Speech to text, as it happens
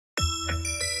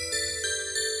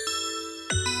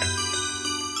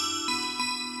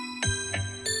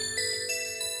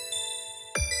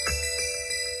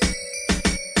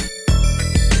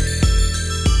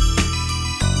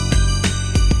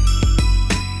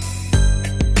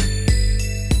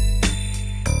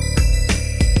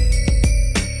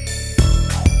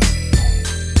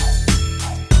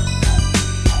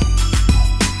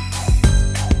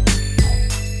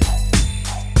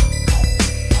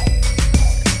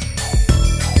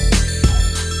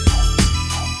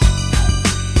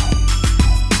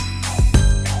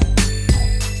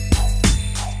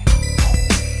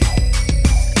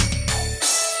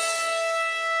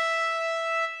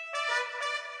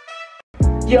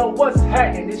Yo, what's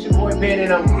happening? This your boy Ben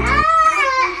and I'm...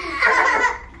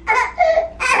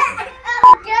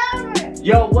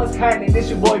 Yo, what's happening? This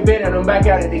your boy Ben and I'm back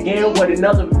at it again with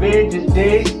another vid. Just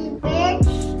dig. Hey,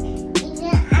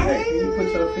 can you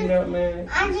put your feet up, man?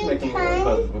 It's making me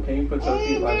uncomfortable. Can you put your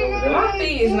feet like over there? My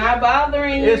feet is not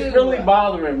bothering you. It's really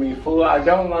bothering me, fool. I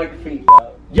don't like feet,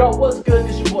 dog. Yo, what's good?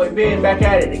 This your boy Ben back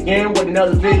at it again with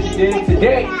another vid. Just dig.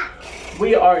 Today,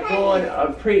 we are doing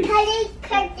a pre... Hey,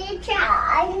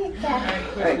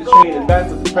 Katrina, back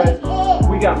with the presents.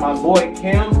 We got my boy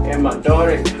Kim and my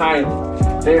daughter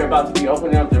Kylie. They're about to be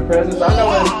opening up their presents. I know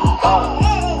it's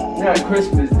not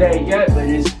Christmas Day yet, but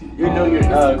it's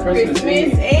Christmas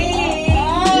Eve. Yeah.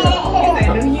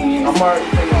 I'm already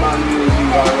thinking about New Year's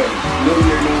Eve already. New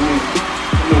Year, new me.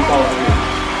 New phone here.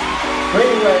 But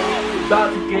anyway, we're about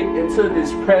to get into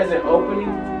this present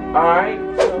opening. Alright?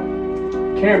 So,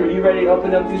 Cameron, you ready to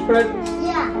open up these presents?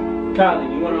 Yeah. Kylie,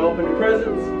 you want to open the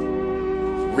presents?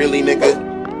 Really, nigga?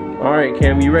 Alright,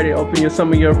 Cam, you ready to open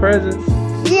some of your presents?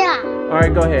 Yeah.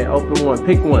 Alright, go ahead. Open one.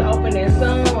 Pick one. He opening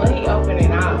some or he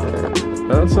opening all?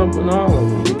 Let's open all of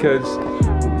them because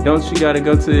don't you got to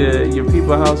go to your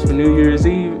people's house for New Year's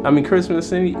Eve? I mean,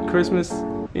 Christmas anyways?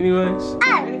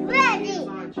 I'm ready.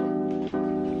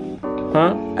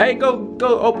 Huh? Hey, go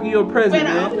open your present,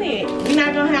 Better open it. You're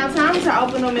not going to have time to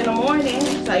open them in the morning,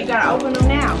 so you got to open them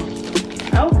now.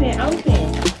 Open.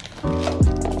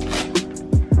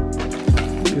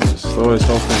 This is slowest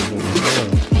open.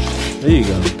 There you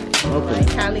go. Open it.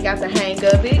 Kylie got the hang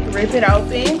of it. Rip it open.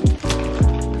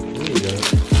 There you go.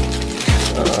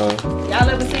 Y'all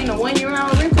ever seen a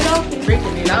 1-year-old rip it open?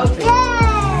 Ripping it open.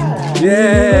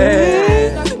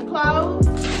 Yeah! Got some clothes.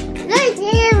 Look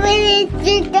here, really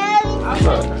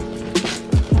Okay.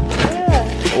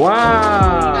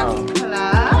 Wow!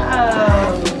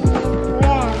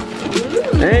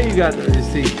 And you got the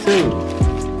receipt too.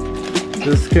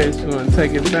 Just in case you want to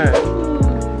take it back.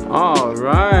 All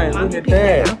right, look at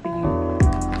that.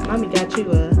 Mommy got you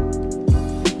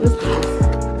what's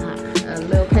this? A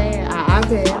little pad, an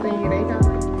iPad thing they call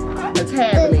it. A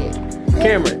tablet.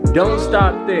 Cameron, don't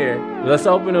stop there. Let's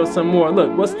open up some more.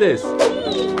 Look, what's this?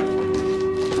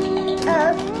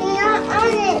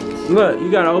 Look,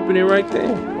 you gotta open it right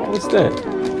there. What's that?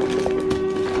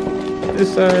 This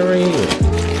side right here.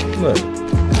 Look.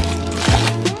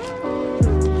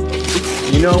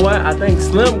 You know what? I think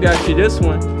Slim got you this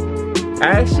one.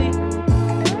 Ashley?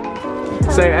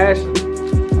 Say Ashley.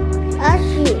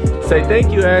 Ashley. Say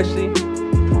thank you, Ashley.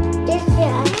 This is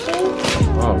Ashley.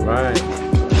 All right.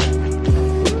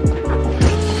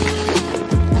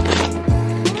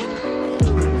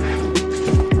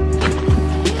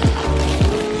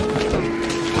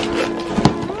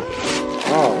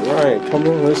 All right, come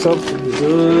on, let's open it.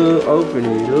 Open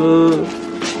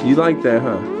it. You like that,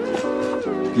 huh?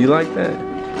 You like that?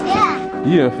 Yeah.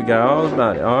 You done forgot all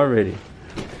about it already.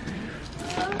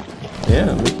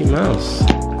 Yeah, Mickey Mouse.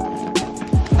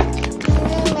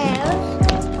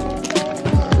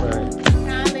 Alright.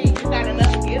 Kylie, you got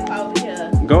another gift over here.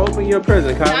 Go open your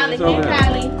present, Kylie. Kylie, It's over there.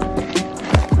 Kylie.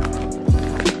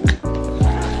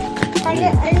 I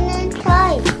got another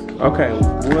toy. Okay,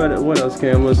 what else,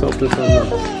 Cam? Let's open some more.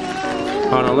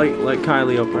 Hold on, let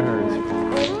Kylie open hers.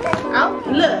 Oh,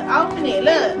 look, open it,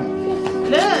 look.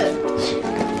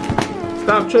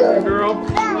 Stop tripping, girl.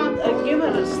 Give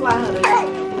her the slide. Hey.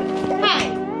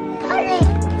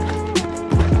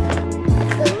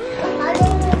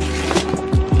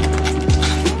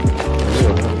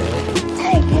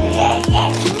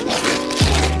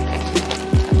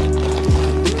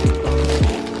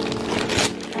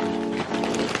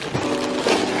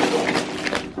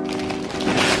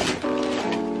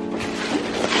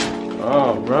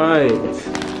 All right.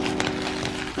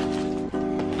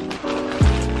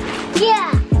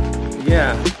 Yeah.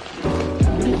 Yeah.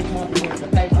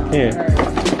 Here.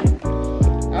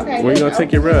 Okay. Where you gonna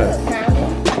take your rug?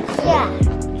 Yeah.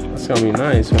 That's gonna be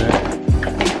nice, man.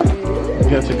 You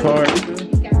got your card? You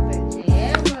got the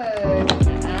jammer.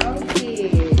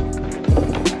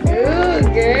 Ooh,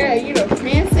 girl, you the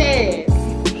princess.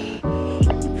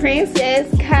 Princess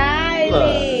Kylie.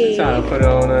 Look, trying to put it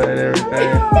on and everything.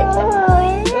 Ooh.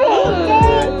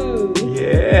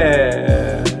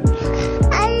 Yeah.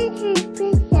 I need to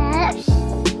princess.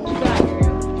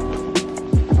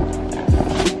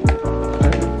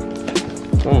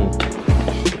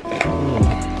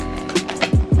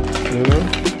 You know?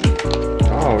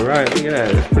 All right, look at that.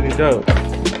 It's pretty dope.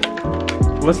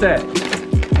 What's that?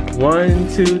 1,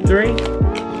 2, 3.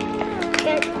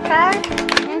 Get card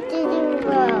and do the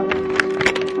roll.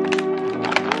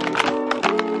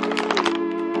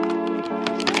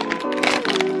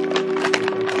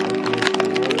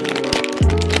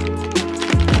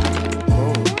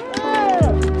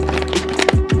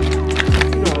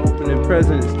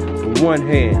 presents with one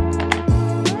hand.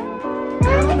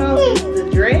 I don't know if it's the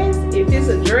dress, if it's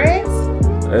a dress,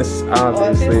 That's or if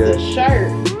obviously it's a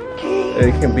shirt.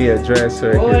 it can be a dress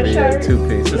or it Or can a be a shirt.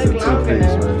 two-piece. It's a Look long two-piece,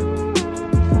 enough.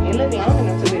 man. It look long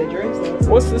enough to be a dress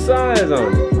though. What's the size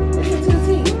on it? It's a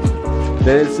 2T.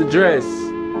 That it's a dress.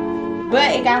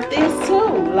 But it got this too,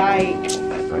 like.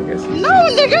 I guess it's No,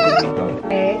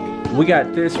 nigga. We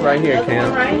got this right here, Another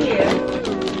one Cam. right here.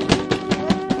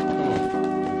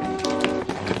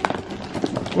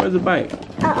 Where's the bike?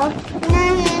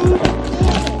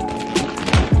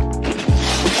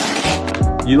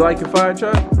 You like your fire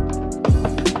truck?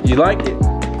 You like it? Sure,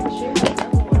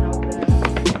 another one over there.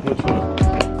 Which one?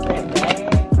 That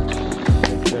bag.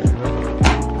 Okay, huh?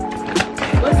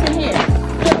 What's in here?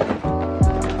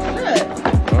 Look.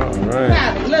 All right.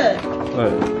 Kylie, look.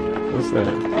 Look, what's that?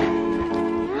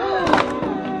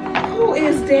 Who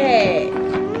is that?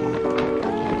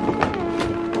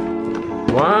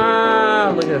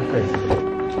 Wow, look at that face.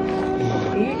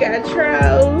 You got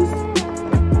Trolls.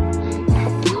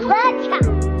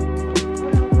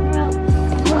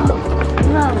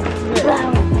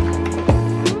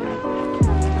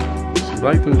 She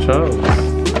Like them chose.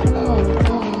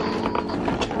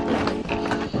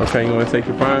 Okay, you want to take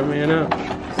your fireman out?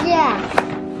 Yeah.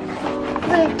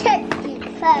 We'll take it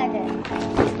further.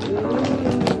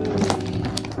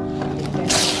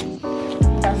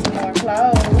 Got some more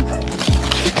clothes.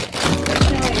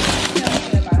 She don't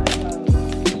care about her clothes.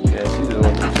 Yeah, she just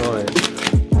wants the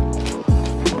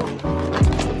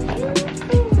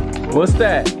toys. What's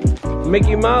that?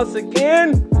 Mickey Mouse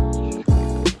again?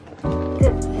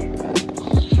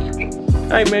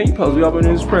 Hey man, you supposed to be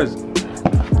opening this present.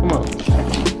 Come on.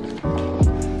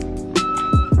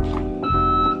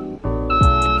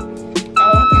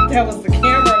 Oh, I think that was the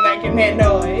camera making that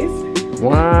noise.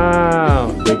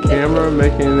 Wow, the camera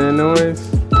making that noise.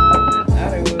 I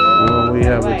thought it was. Oh, we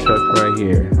have a Wait. truck right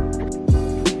here.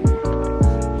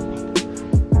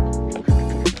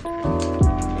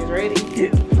 You ready?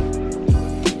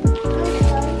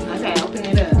 Okay, open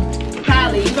it up.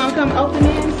 Kylie, you gonna come open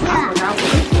this? I forgot what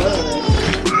this was.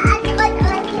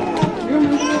 You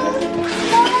remember this?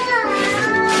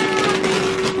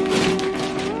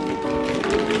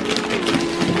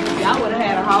 Y'all would have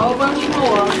had a whole bunch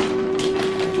more.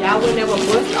 Y'all would never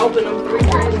bust open them 3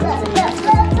 times.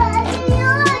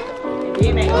 And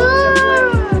then they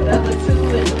opened the other 2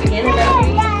 at the beginning of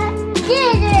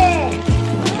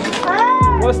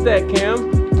it. What's that, Cam?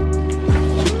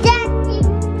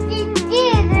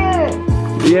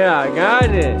 Yeah, I got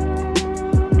it.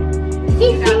 You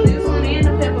got this one and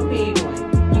the Peppa Pig one.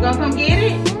 You gonna come get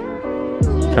it?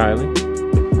 Kylie.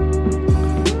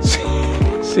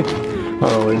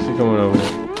 Hold on, where's she coming over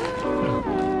there?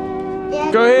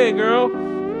 Go ahead, girl.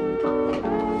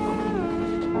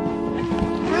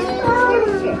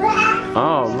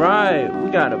 All right, we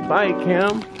got a bike,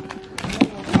 Cam.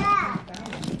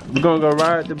 We gonna go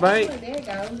ride the bike? There you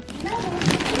go.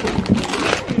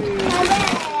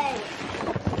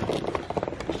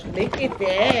 Look at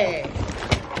that.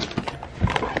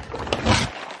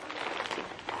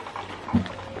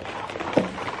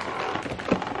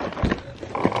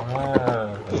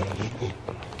 Wow.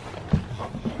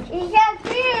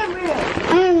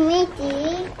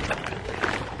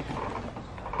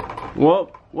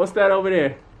 Well, what's that over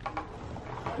there?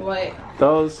 What?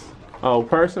 Those, oh,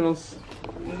 personals?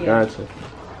 Yeah. Gotcha.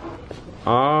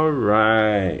 All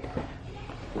right.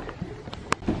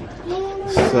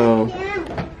 So,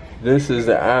 this is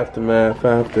the aftermath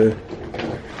after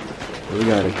we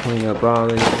gotta clean up all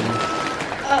these things.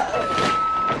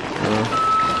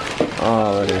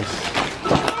 All of this.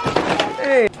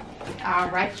 Hey.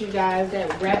 Alright, you guys,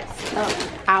 that wraps up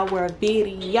our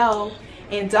video.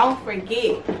 And don't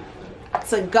forget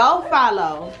to go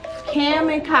follow Cam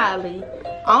and Kylie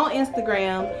on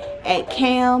Instagram at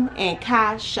Cam and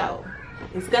Kai Show.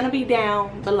 It's gonna be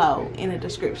down below in the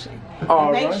description.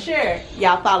 All Make right. sure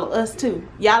y'all follow us too.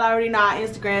 Y'all already know our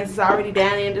Instagrams is already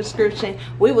down in the description.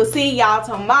 We will see y'all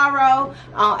tomorrow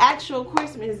on actual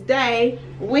Christmas Day,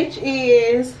 which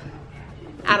is,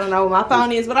 I don't know what my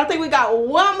phone is, but I think we got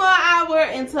 1 more hour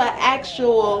into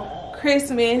actual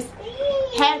Christmas.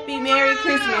 Happy Merry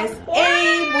Christmas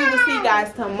Eve. We will see you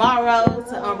guys tomorrow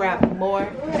to unwrap more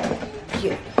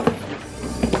gifts.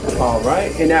 All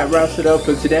right, and that wraps it up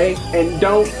for today. And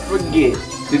don't forget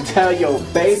to tell your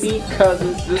baby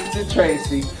cousin, Sister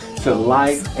Tracy, to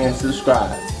like and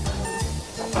subscribe.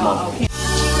 Okay.